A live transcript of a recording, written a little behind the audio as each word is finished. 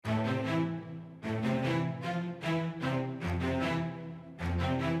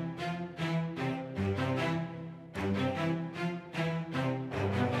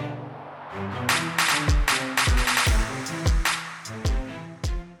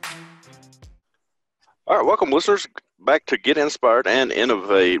All right, welcome listeners back to Get Inspired and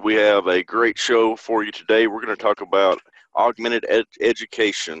Innovate. We have a great show for you today. We're going to talk about augmented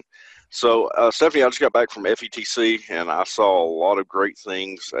education. So, Stephanie, I just got back from FETC and I saw a lot of great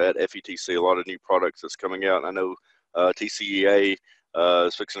things at FETC, a lot of new products that's coming out. I know TCEA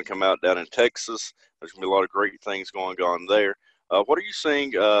is fixing to come out down in Texas. There's going to be a lot of great things going on there. What are you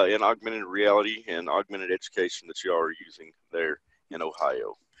seeing in augmented reality and augmented education that you are using there in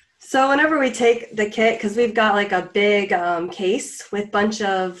Ohio? So whenever we take the kit, because we've got like a big case with a bunch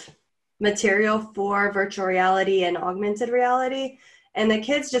of material for virtual reality and augmented reality, and the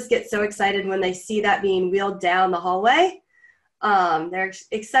kids just get so excited when they see that being wheeled down the hallway. They're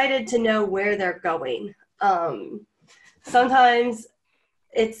excited to know where they're going. Sometimes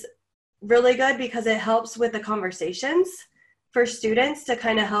it's really good because it helps with the conversations for students to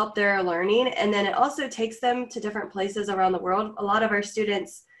kind of help their learning, and then it also takes them to different places around the world. A lot of our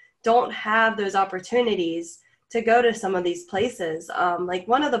students don't have those opportunities to go to some of these places. Like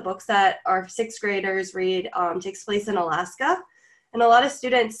one of the books that our sixth graders read takes place in Alaska, and a lot of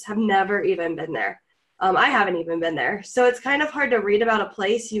students have never even been there. I haven't even been there. So it's kind of hard to read about a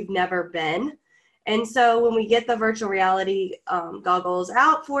place you've never been. And so when we get the virtual reality goggles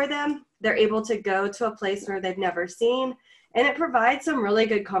out for them, they're able to go to a place where they've never seen, and it provides some really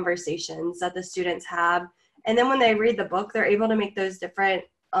good conversations that the students have. And then when they read the book, they're able to make those different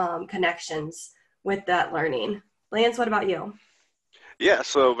connections with that learning. Lance, what about you? Yeah,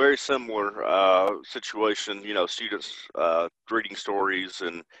 so very similar situation. You know, students reading stories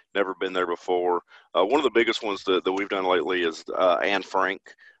and never been there before. One of the biggest ones that we've done lately is Anne Frank.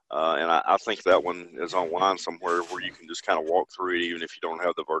 And I think that one is online somewhere where you can just kind of walk through it, even if you don't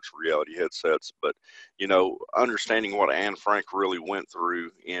have the virtual reality headsets. But, you know, understanding what Anne Frank really went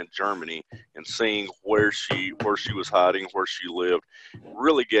through in Germany and seeing where she was hiding, where she lived,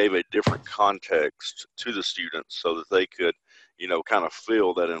 really gave a different context to the students so that they could, you know, kind of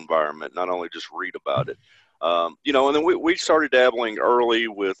feel that environment, not only just read about it. You know, and then we started dabbling early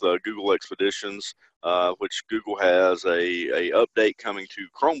with Google Expeditions, which Google has a update coming to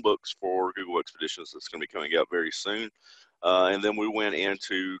Chromebooks for Google Expeditions that's going to be coming out very soon. And then we went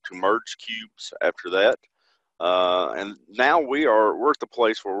into Merge Cubes after that. And now we're at the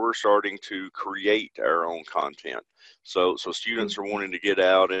place where we're starting to create our own content. So students are wanting to get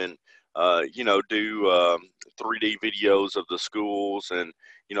out and you know, do 3D videos of the schools, and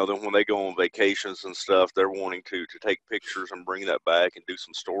you know, then when they go on vacations and stuff, they're wanting to take pictures and bring that back and do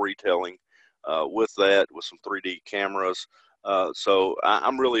some storytelling with that, with some 3D cameras. So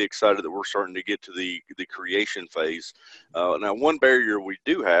I'm really excited that we're starting to get to the creation phase. Now, one barrier we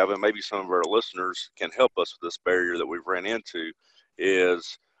do have, and maybe some of our listeners can help us with this barrier that we've ran into,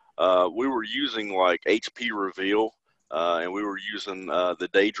 is we were using like HP Reveal, and we were using the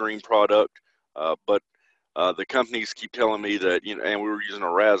Daydream product, but the companies keep telling me that, you know, and we were using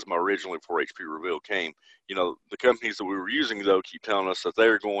Erasmus originally before HP Reveal came. You know, the companies that we were using, though, keep telling us that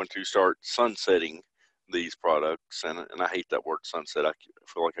they're going to start sunsetting these products, and I hate that word sunset. I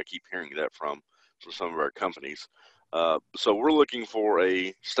feel like I keep hearing that from some of our companies. So we're looking for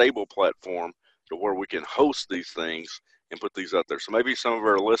a stable platform to where we can host these things and put these out there. So maybe some of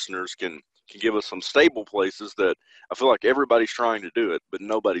our listeners can give us some stable places that I feel like everybody's trying to do it, but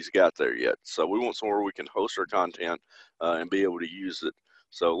nobody's got there yet. So we want somewhere we can host our content and be able to use it.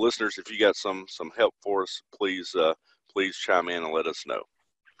 So listeners, if you got some help for us, please chime in and let us know.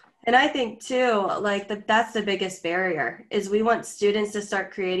 And I think too, like that's the biggest barrier is we want students to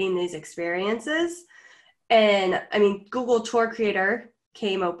start creating these experiences. And I mean, Google Tour Creator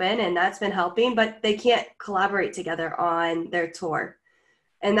came open and that's been helping, but they can't collaborate together on their tour.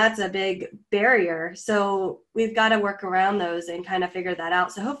 And that's a big barrier. So we've got to work around those and kind of figure that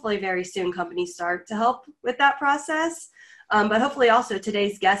out. So hopefully very soon companies start to help with that process. But hopefully also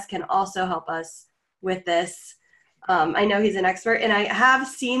today's guest can also help us with this. I know he's an expert, and I have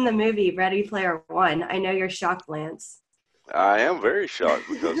seen the movie Ready Player One. I know you're shocked, Lance. I am very shocked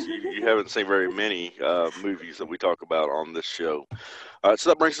because you haven't seen very many movies that we talk about on this show. So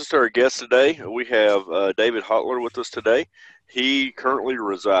that brings us to our guest today. We have David Hotler with us today. He currently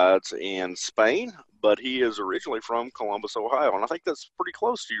resides in Spain, but he is originally from Columbus, Ohio. And I think that's pretty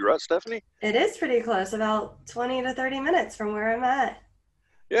close to you, right, Stephanie? It is pretty close, about 20 to 30 minutes from where I'm at.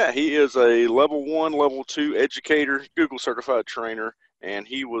 Yeah, he is a level 1, level 2 educator, Google certified trainer, and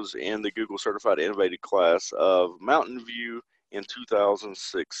he was in the Google certified innovative class of Mountain View in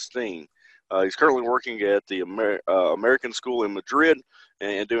 2016. He's currently working at the American School in Madrid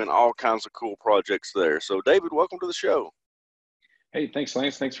and doing all kinds of cool projects there. So, David, welcome to the show. Hey, thanks,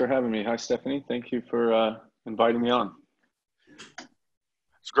 Lance. Thanks for having me. Hi, Stephanie. Thank you for inviting me on.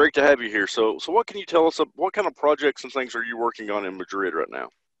 It's It's great to have you here. So what can you tell us? What kind of projects and things are you working on in Madrid right now?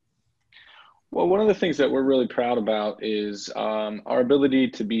 Well, one of the things that we're really proud about is our ability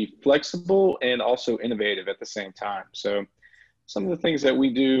to be flexible and also innovative at the same time. So some of the things that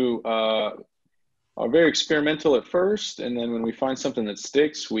we do are very experimental at first, and then when we find something that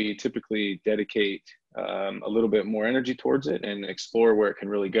sticks, we typically dedicate a little bit more energy towards it and explore where it can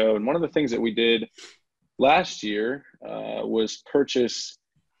really go. And one of the things that we did last year was purchase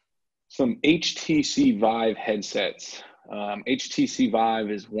some HTC Vive headsets. HTC Vive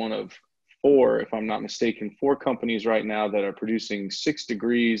is one of four, if I'm not mistaken, four companies right now that are producing 6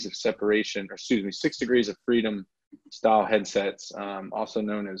 degrees of separation, or excuse me, 6 degrees of freedom style headsets, also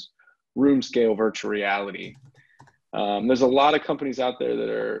known as room scale virtual reality. There's a lot of companies out there that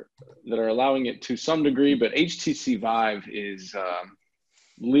are allowing it to some degree, but HTC Vive is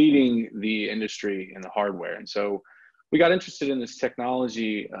leading the industry in the hardware. And so we got interested in this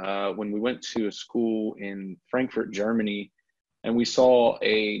technology when we went to a school in Frankfurt, Germany, and we saw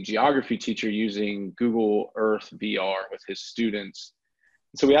a geography teacher using Google Earth VR with his students.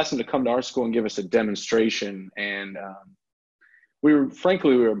 So we asked him to come to our school and give us a demonstration. And we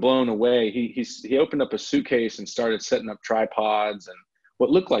were blown away. He opened up a suitcase and started setting up tripods and what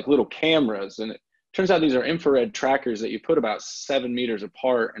looked like little cameras. And it turns out these are infrared trackers that you put about 7 meters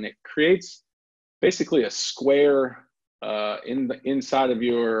apart, and it creates basically a square inside of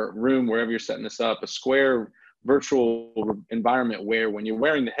your room, wherever you're setting this up, a square virtual environment where when you're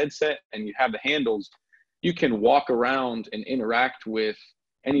wearing the headset and you have the handles, you can walk around and interact with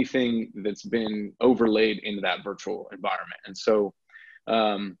anything that's been overlaid into that virtual environment. And so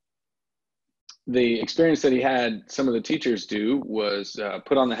the experience that he had some of the teachers do was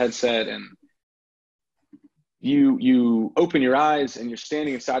put on the headset, and you open your eyes and you're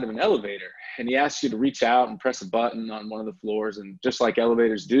standing inside of an elevator, and he asks you to reach out and press a button on one of the floors, and just like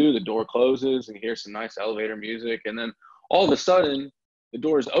elevators do, the door closes and you hear some nice elevator music, and then all of a sudden the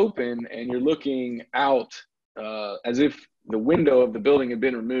doors open and you're looking out as if the window of the building had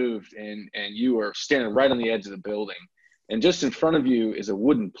been removed, and you are standing right on the edge of the building, and just in front of you is a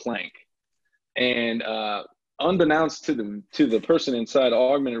wooden plank. And unbeknownst to the person inside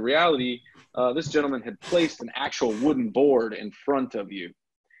augmented reality, this gentleman had placed an actual wooden board in front of you.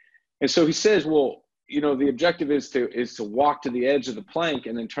 And so he says, well, the objective is to walk to the edge of the plank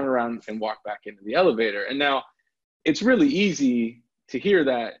and then turn around and walk back into the elevator. And now it's really easy to hear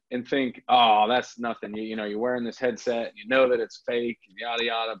that and think, oh, that's nothing. You're wearing this headset, you know that it's fake, yada,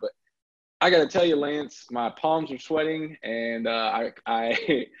 yada. But I got to tell you, Lance, my palms were sweating, and I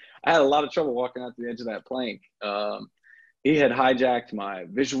had a lot of trouble walking out to the edge of that plank. He had hijacked my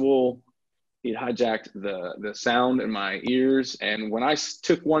visual. He hijacked the sound in my ears. And when I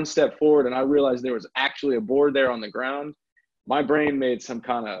took one step forward and I realized there was actually a board there on the ground, my brain made some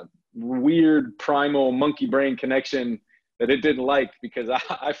kind of weird primal monkey brain connection that it didn't like, because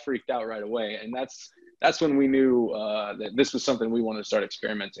I freaked out right away. And that's when we knew that this was something we wanted to start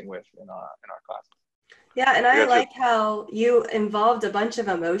experimenting with in our classes. Yeah, and I like how you involved a bunch of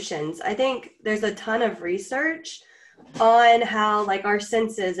emotions. I think there's a ton of research on how like our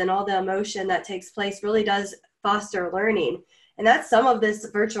senses and all the emotion that takes place really does foster learning. And that's some of this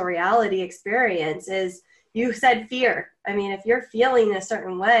virtual reality experience is, you said fear. I mean, if you're feeling a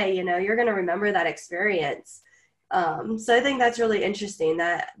certain way, you're going to remember that experience. So I think that's really interesting.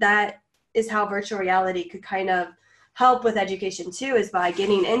 That is how virtual reality could kind of help with education too, is by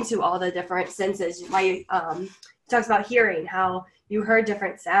getting into all the different senses. He talks about hearing, how you heard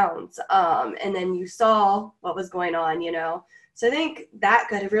different sounds, and then you saw what was going on, So I think that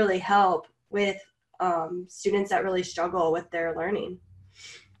could really help with students that really struggle with their learning.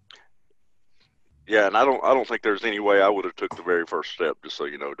 Yeah, and I don't think there's any way I would have took the very first step, just so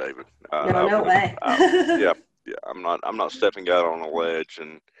you know, David. No way. Yeah, I'm not stepping out on a ledge,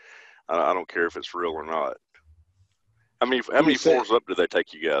 and I don't care if it's real or not. How many floors up do they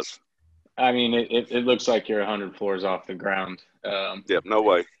take you guys? I mean, it looks like you're 100 floors off the ground. Yeah, no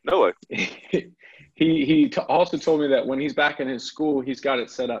way. He also told me that when he's back in his school, he's got it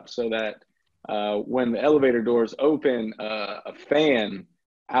set up so that when the elevator doors open, a fan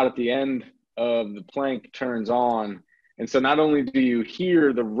out at the end of the plank turns on. And so not only do you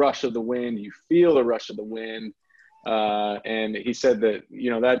hear the rush of the wind, you feel the rush of the wind. And he said that,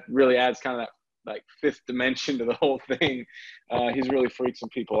 that really adds kind of that like fifth dimension to the whole thing. He's really freaked some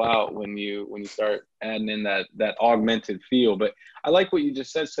people out when you start adding in that augmented feel. But I like what you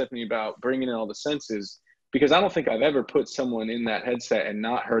just said, Stephanie, about bringing in all the senses, because I don't think I've ever put someone in that headset and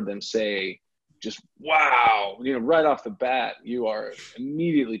not heard them say just, wow, right off the bat, you are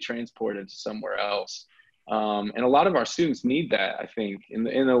immediately transported to somewhere else. And a lot of our students need that, I think. In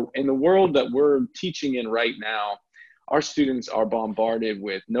the world that we're teaching in right now, our students are bombarded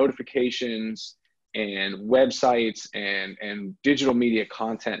with notifications and websites and digital media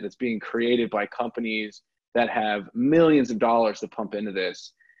content that's being created by companies that have millions of dollars to pump into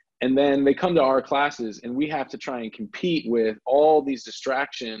this. And then they come to our classes and we have to try and compete with all these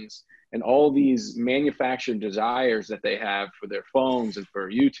distractions and all these manufactured desires that they have for their phones and for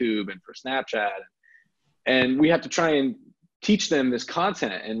YouTube and for Snapchat. And we have to try and teach them this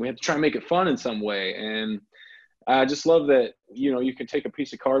content, and we have to try and make it fun in some way. And I just love that, you can take a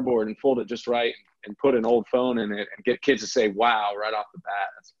piece of cardboard and fold it just right and put an old phone in it and get kids to say, wow, right off the bat.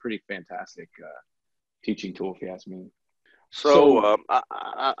 That's a pretty fantastic teaching tool, if you ask me. So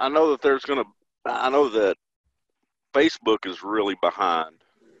I know that I know that Facebook is really behind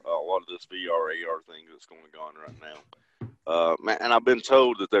a lot of this VR, AR thing that's going on right now. And I've been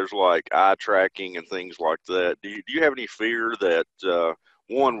told that there's like eye tracking and things like that. Do you have any fear that,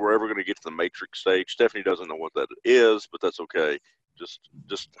 one, we're ever going to get to the Matrix stage? Stephanie doesn't know what that is, but that's okay.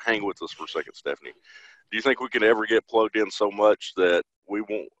 Just hang with us for a second, Stephanie. Do you think we can ever get plugged in so much that we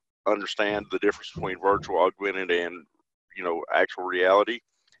won't understand the difference between virtual, augmented, and actual reality?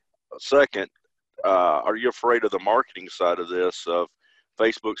 Second, are you afraid of the marketing side of this? Of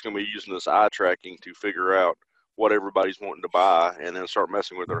Facebook's going to be using this eye tracking to figure out what everybody's wanting to buy, and then start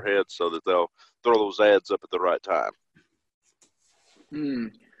messing with their heads so that they'll throw those ads up at the right time?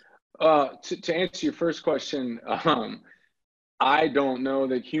 To answer your first question, I don't know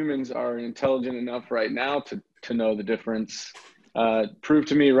that humans are intelligent enough right now to know the difference. Prove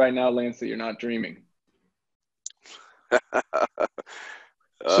to me right now, Lance, that you're not dreaming.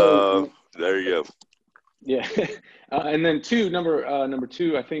 So there you go. Yeah. And then number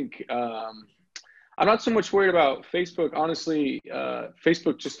two, I think I'm not so much worried about Facebook. Honestly,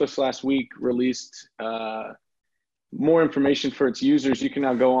 Facebook just this last week released more information for its users. You can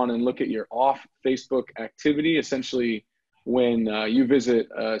now go on and look at your off Facebook activity. Essentially, when you visit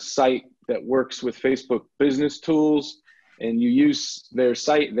a site that works with Facebook business tools and you use their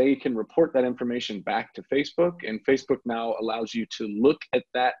site, they can report that information back to Facebook, and Facebook now allows you to look at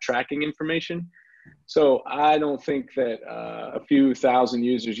that tracking information. So I don't think that a few thousand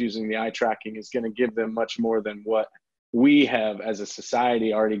users using the eye tracking is going to give them much more than what we have as a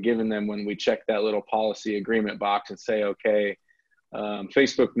society already given them when we check that little policy agreement box and say, okay,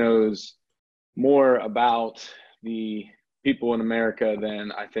 Facebook knows more about the people in America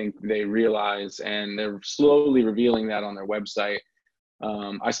than I think they realize, and they're slowly revealing that on their website.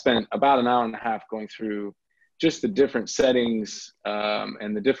 I spent about an hour and a half going through just the different settings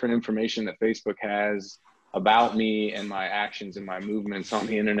and the different information that Facebook has about me and my actions and my movements on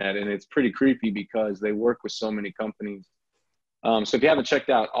the internet. And it's pretty creepy because they work with so many companies. So if you haven't checked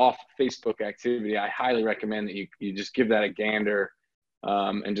out off Facebook activity, I highly recommend that you just give that a gander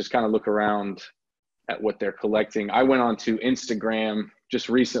and just kind of look around at what they're collecting. I went on to Instagram just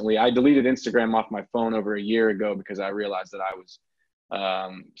recently. I deleted Instagram off my phone over a year ago because I realized that I was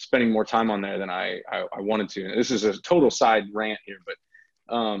spending more time on there than I wanted to. And this is a total side rant here, but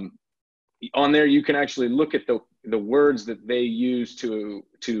on there you can actually look at the words that they use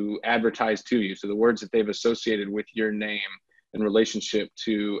to advertise to you. So the words that they've associated with your name in relationship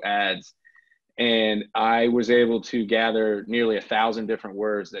to ads. And I was able to gather nearly 1,000 different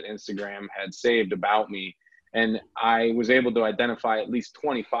words that Instagram had saved about me. And I was able to identify at least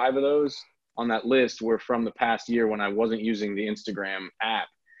 25 of those on that list were from the past year when I wasn't using the Instagram app.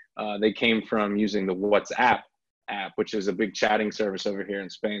 They came from using the WhatsApp app, which is a big chatting service over here in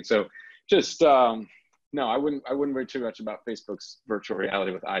Spain. So just, no, I wouldn't worry too much about Facebook's virtual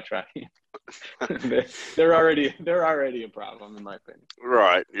reality with eye tracking. they're already a problem, in my opinion.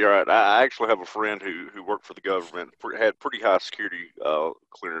 Right, you're right. I actually have a friend who worked for the government, had pretty high security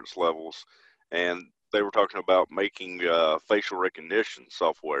clearance levels, and they were talking about making facial recognition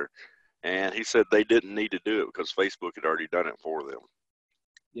software, and he said they didn't need to do it because Facebook had already done it for them.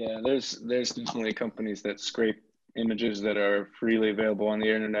 Yeah, there's definitely companies that scrape images that are freely available on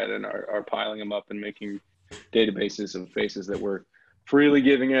the internet and are piling them up and making databases of faces that we're freely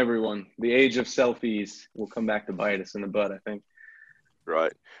giving everyone. The age of selfies will come back to bite us in the butt, I think.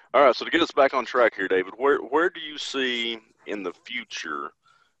 Right. All right. So to get us back on track here, David, where do you see in the future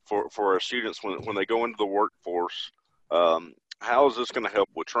for our students when they go into the workforce? How is this going to help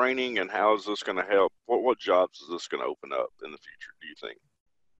with training, and how is this going to help? What jobs is this going to open up in the future, do you think?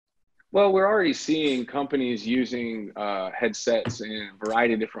 Well, we're already seeing companies using headsets in a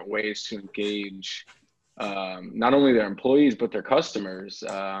variety of different ways to engage not only their employees, but their customers.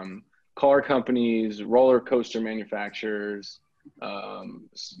 Car companies, roller coaster manufacturers,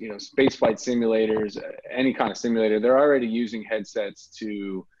 space flight simulators, any kind of simulator, they're already using headsets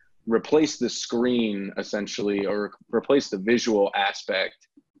to replace the screen essentially, or replace the visual aspect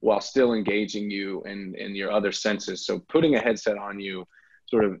while still engaging you in your other senses. So putting a headset on you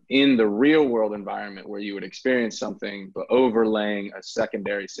sort of in the real world environment where you would experience something, but overlaying a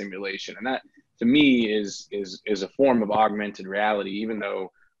secondary simulation. And that to me is a form of augmented reality, even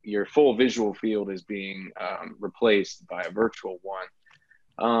though your full visual field is being replaced by a virtual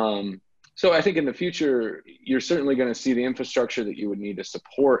one. So I think in the future, you're certainly going to see the infrastructure that you would need to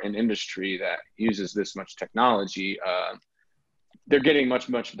support an industry that uses this much technology. They're getting much,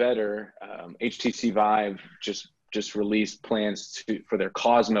 much better. HTC Vive just released plans for their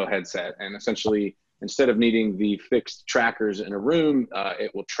Cosmo headset. And essentially, instead of needing the fixed trackers in a room,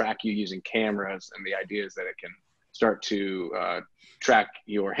 it will track you using cameras. And the idea is that it can start to track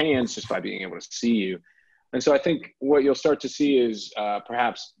your hands just by being able to see you. And so I think what you'll start to see is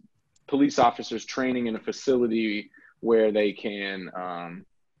perhaps police officers training in a facility where they can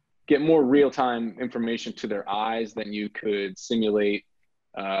get more real-time information to their eyes than you could simulate,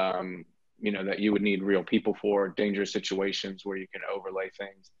 that you would need real people for, dangerous situations where you can overlay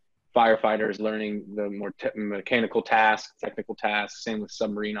things. Firefighters learning the more mechanical tasks, technical tasks, same with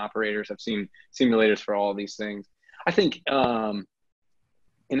submarine operators. I've seen simulators for all of these things. I think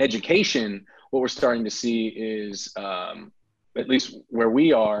in education, what we're starting to see is, at least where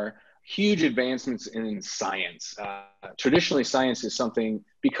we are, huge advancements in science. Traditionally, science is something,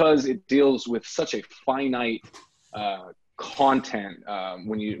 because it deals with such a finite content,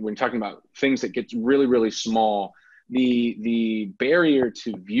 when talking about things that get really, really small, the barrier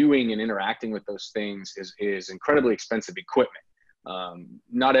to viewing and interacting with those things is incredibly expensive equipment.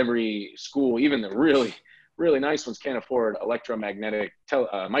 Not every school, even the really, really nice ones, can't afford electromagnetic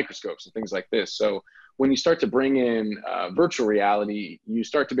microscopes and things like this. So when you start to bring in virtual reality, you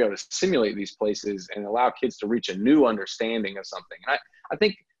start to be able to simulate these places and allow kids to reach a new understanding of something. And I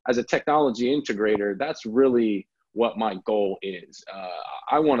think as a technology integrator, that's really what my goal is.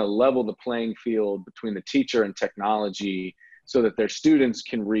 I want to level the playing field between the teacher and technology so that their students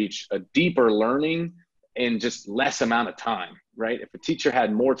can reach a deeper learning in just less amount of time, right? If a teacher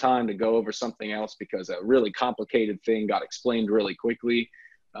had more time to go over something else because a really complicated thing got explained really quickly,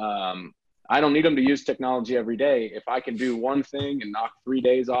 I don't need them to use technology every day. If I can do one thing and knock 3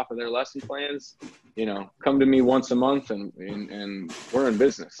 days off of their lesson plans, come to me once a month and we're in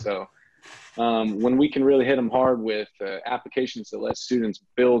business. So when we can really hit them hard with applications that let students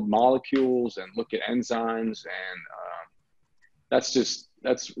build molecules and look at enzymes, and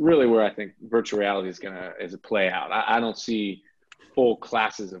that's really where I think virtual reality is a play out. I don't see full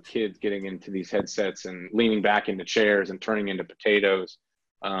classes of kids getting into these headsets and leaning back into chairs and turning into potatoes.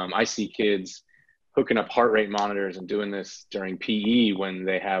 I see kids hooking up heart rate monitors and doing this during PE when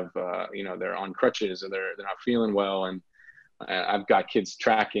they have, they're on crutches or they're not feeling well. And I've got kids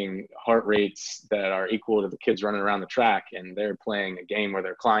tracking heart rates that are equal to the kids running around the track, and they're playing a game where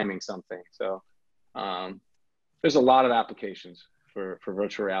they're climbing something. So there's a lot of applications for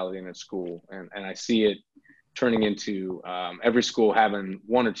virtual reality in a school. And I see it turning into every school having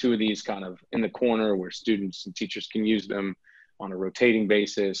one or two of these kind of in the corner where students and teachers can use them on a rotating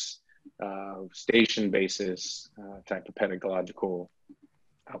basis, station basis, type of pedagogical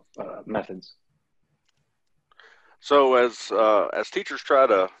methods. So as teachers try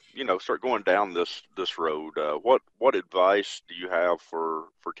to start going down this road, what advice do you have for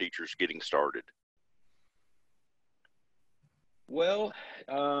teachers getting started? Well,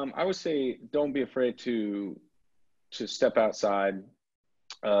 I would say don't be afraid to step outside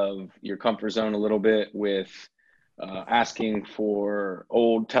of your comfort zone a little bit with asking for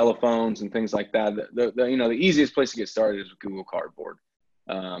old telephones and things like that. The easiest place to get started is with Google Cardboard.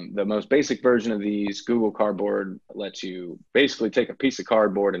 The most basic version of these, Google Cardboard, lets you basically take a piece of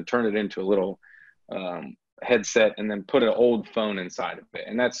cardboard and turn it into a little headset and then put an old phone inside of it.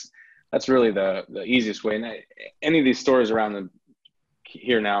 And that's really the easiest way. And any of these stores around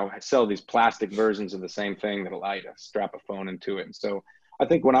here now sell these plastic versions of the same thing that allow you to strap a phone into it. And so I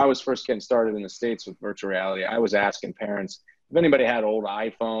think when I was first getting started in the States with virtual reality, I was asking parents if anybody had old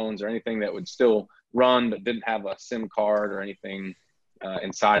iPhones or anything that would still run but didn't have a SIM card or anything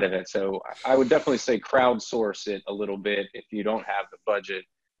inside of it. So I would definitely say crowdsource it a little bit if you don't have the budget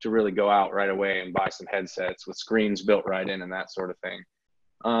to really go out right away and buy some headsets with screens built right in and that sort of thing.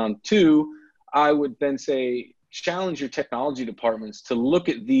 Two, I would then say challenge your technology departments to look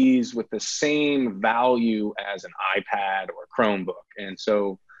at these with the same value as an iPad or a Chromebook. And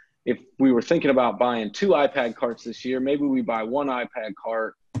so if we were thinking about buying 2 iPad carts this year, maybe we buy 1 iPad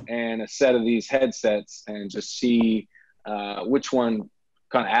cart and a set of these headsets and just see which one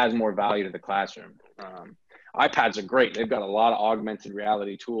kind of adds more value to the classroom. iPads are great. They've got a lot of augmented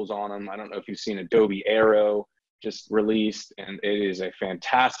reality tools on them. I don't know if you've seen Adobe Aero just released, and it is a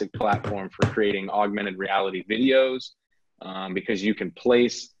fantastic platform for creating augmented reality videos, because you can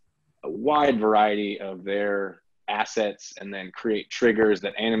place a wide variety of their assets and then create triggers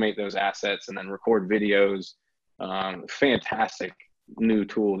that animate those assets and then record videos. Fantastic new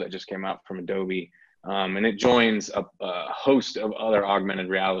tool that just came out from Adobe. And it joins a host of other augmented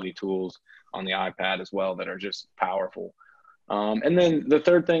reality tools on the iPad as well that are just powerful. And then the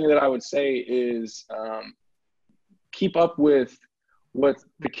third thing that I would say is keep up with what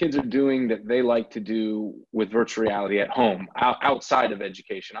the kids are doing that they like to do with virtual reality at home, outside of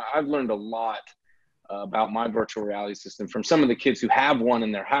education. I've learned a lot about my virtual reality system from some of the kids who have one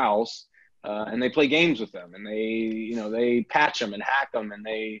in their house, and they play games with them, and they patch them and hack them, and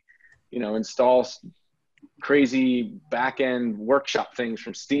they, install crazy back-end workshop things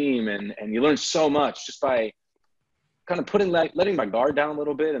from Steam, and you learn so much just by kind of letting my guard down a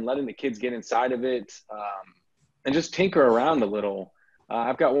little bit and letting the kids get inside of it, and just tinker around a little.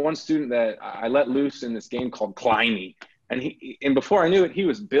 I've got one student that I let loose in this game called Climby, and before I knew it, he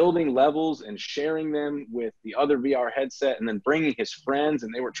was building levels and sharing them with the other VR headset, and then bringing his friends,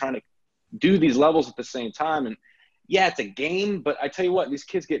 and they were trying to do these levels at the same time. And yeah, it's a game, but I tell you what, these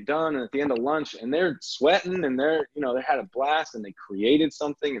kids get done, and at the end of lunch, and they're sweating, and they had a blast, and they created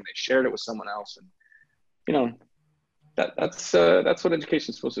something, and they shared it with someone else. And that's what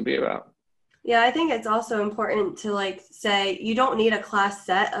education is supposed to be about. Yeah, I think it's also important to say you don't need a class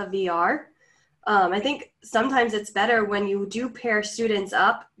set of VR. I think sometimes it's better when you do pair students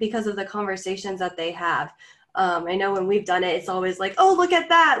up because of the conversations that they have. I know when we've done it, it's always like, oh, look at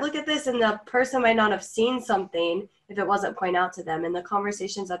that, look at this. And the person might not have seen something if it wasn't pointed out to them, and the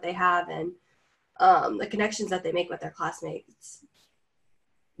conversations that they have and the connections that they make with their classmates.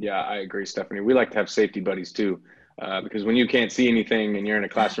 Yeah, I agree, Stephanie. We like to have safety buddies too, because when you can't see anything and you're in a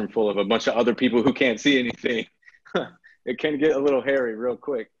classroom full of a bunch of other people who can't see anything, it can get a little hairy real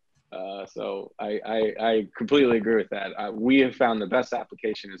quick. So I completely agree with that. We have found the best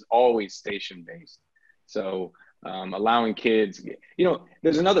application is always station-based. So allowing kids,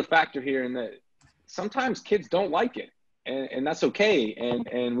 there's another factor here in that sometimes kids don't like it, and that's okay.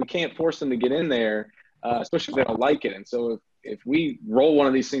 And we can't force them to get in there, especially if they don't like it. And so if we roll one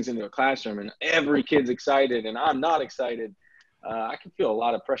of these things into a classroom and every kid's excited and I'm not excited, I can feel a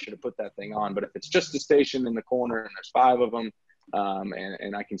lot of pressure to put that thing on. But if it's just a station in the corner and there's 5 of them,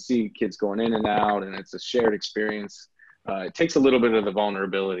 and I can see kids going in and out, and it's a shared experience, it takes a little bit of the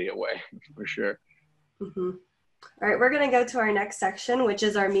vulnerability away, for sure. Mm-hmm. All right, we're going to go to our next section, which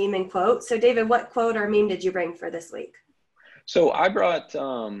is our meme and quote. So David, what quote or meme did you bring for this week? So I brought,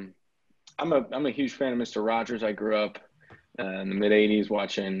 I'm a huge fan of Mr. Rogers. I grew up in the mid 80s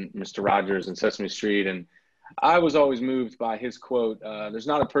watching Mr. Rogers and Sesame Street. And I was always moved by his quote, there's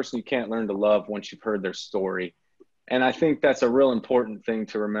not a person you can't learn to love once you've heard their story. And I think that's a real important thing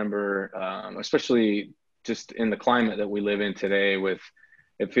to remember, especially just in the climate that we live in today,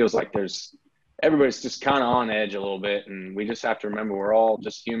 it feels like everybody's just kind of on edge a little bit. And we just have to remember we're all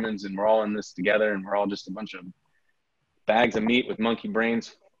just humans, and we're all in this together, and we're all just a bunch of bags of meat with monkey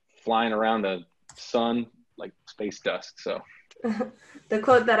brains flying around the sun like space dust. So the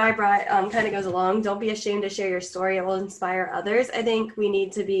quote that I brought kind of goes along. Don't be ashamed to share your story. It will inspire others. I think we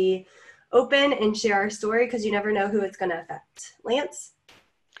need to be open and share our story because you never know who it's going to affect. Lance?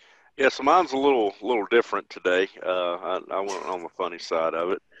 Yeah, so mine's a little different today. I went on the funny side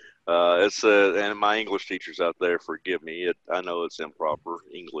of it. And my English teachers out there, forgive me. I know it's improper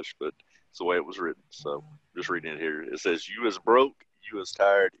English, but it's the way it was written. So just reading it here. It says, "You is broke, you is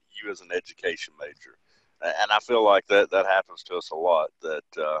tired, you is an education major." And I feel like that happens to us a lot, that,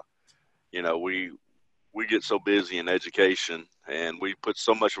 we get so busy in education, and we put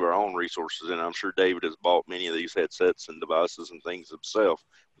so much of our own resources in. I'm sure David has bought many of these headsets and devices and things himself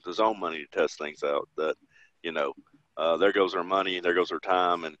with his own money to test things out, that, there goes our money, there goes our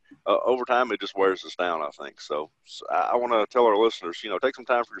time, and over time it just wears us down, I think. So I want to tell our listeners, take some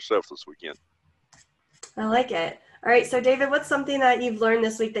time for yourself this weekend. I like it. All right, so David, what's something that you've learned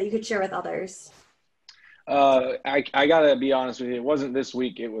this week that you could share with others? I gotta be honest with you, it wasn't this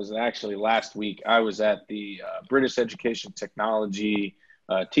week, it was actually last week. I was at the British Education Technology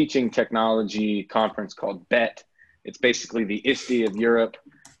Teaching Technology conference called BET. It's basically the ISTE of Europe,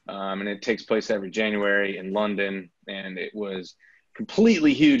 and it takes place every January in London, and it was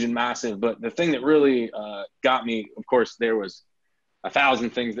completely huge and massive. But the thing that really got me, of course, there was 1,000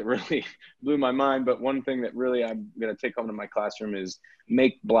 things that really blew my mind. But one thing that really I'm going to take home to my classroom is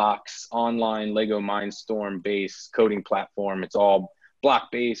Make Blocks online Lego Mindstorm based coding platform. It's all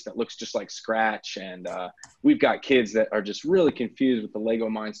block based. It looks just like Scratch. And we've got kids that are just really confused with the Lego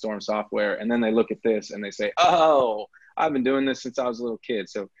Mindstorm software. And then they look at this and they say, oh, I've been doing this since I was a little kid.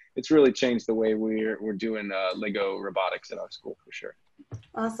 So it's really changed the way we're doing Lego robotics at our school for sure.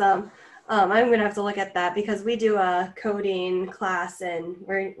 Awesome. I'm going to have to look at that because we do a coding class and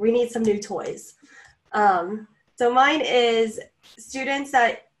we need some new toys. So mine is students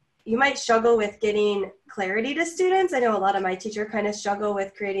that you might struggle with getting clarity to students. I know a lot of my teachers kind of struggle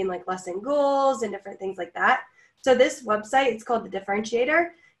with creating like lesson goals and different things like that. So this website, it's called The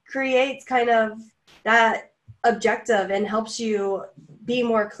Differentiator, creates kind of that objective and helps you be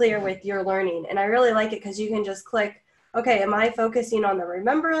more clear with your learning. And I really like it because you can just click, okay, am I focusing on the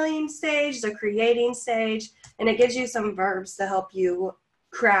remembering stage, the creating stage? And it gives you some verbs to help you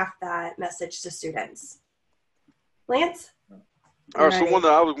craft that message to students. Lance? All right, so one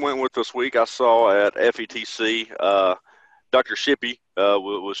that I went with this week, I saw at FETC, Dr. Shippey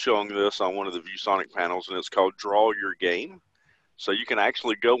was showing this on one of the ViewSonic panels, and it's called Draw Your Game. So you can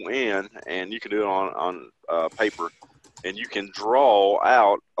actually go in, and you can do it on paper, and you can draw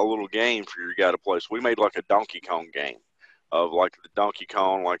out a little game for your guy to play. So we made like a Donkey Kong game of like the Donkey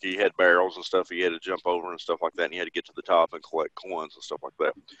Kong, like he had barrels and stuff he had to jump over and stuff like that, and he had to get to the top and collect coins and stuff like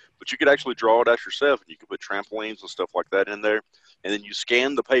that. But you could actually draw it out yourself, and you could put trampolines and stuff like that in there, and then you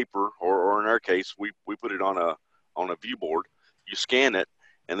scan the paper, or in our case, we put it on a view board. You scan it,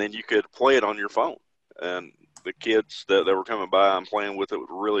 and then you could play it on your phone. And the kids that were coming by and playing with it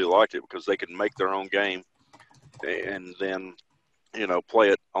really liked it because they could make their own game and then, play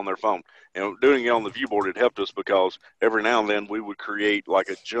it on their phone. Doing it on the view board, it helped us because every now and then we would create like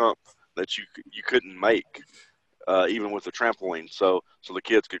a jump that you couldn't make, even with the trampoline. So the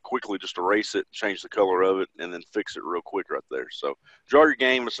kids could quickly just erase it, change the color of it, and then fix it real quick right there. So Draw Your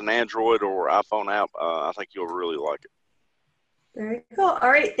Game, it's an Android or iPhone app. I think you'll really like it. Very cool. All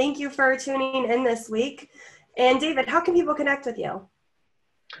right. Thank you for tuning in this week. And David, how can people connect with you?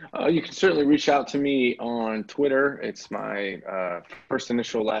 You can certainly reach out to me on Twitter. It's my first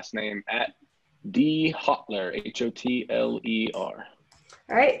initial last name at @dhotler, HOTLER. All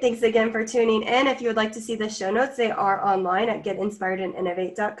right. Thanks again for tuning in. If you would like to see the show notes, they are online at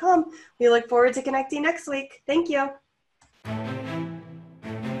getinspiredandinnovate.com. We look forward to connecting next week. Thank you.